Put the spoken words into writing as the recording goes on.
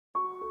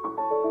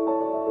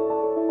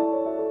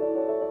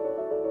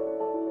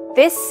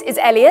This is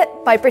Elliot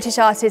by British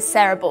artist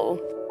Sarah Ball.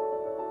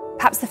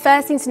 Perhaps the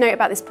first thing to note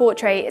about this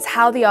portrait is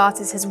how the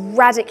artist has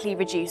radically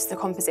reduced the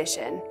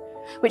composition,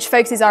 which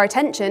focuses our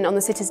attention on the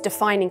sitter's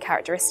defining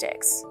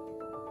characteristics.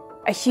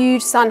 A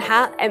huge sun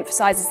hat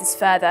emphasises this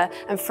further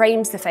and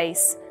frames the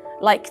face,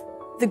 like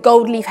the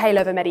gold leaf halo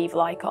of a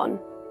medieval icon.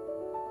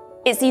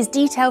 It's these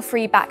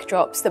detail-free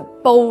backdrops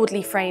that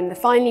boldly frame the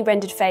finely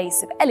rendered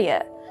face of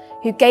Elliot,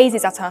 who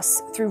gazes at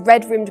us through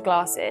red-rimmed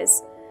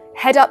glasses,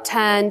 head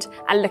upturned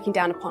and looking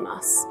down upon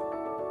us.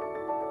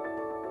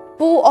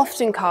 Ball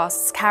often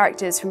casts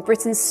characters from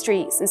Britain's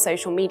streets and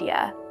social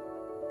media.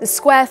 The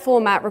square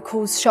format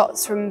recalls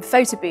shots from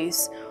photo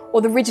booths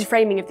or the rigid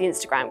framing of the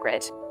Instagram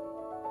grid.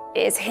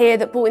 It is here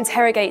that Ball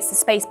interrogates the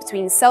space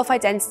between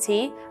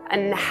self-identity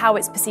and how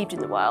it's perceived in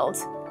the world.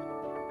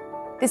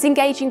 This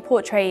engaging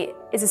portrait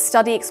is a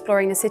study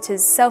exploring the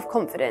sitter's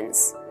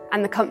self-confidence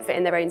and the comfort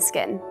in their own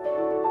skin.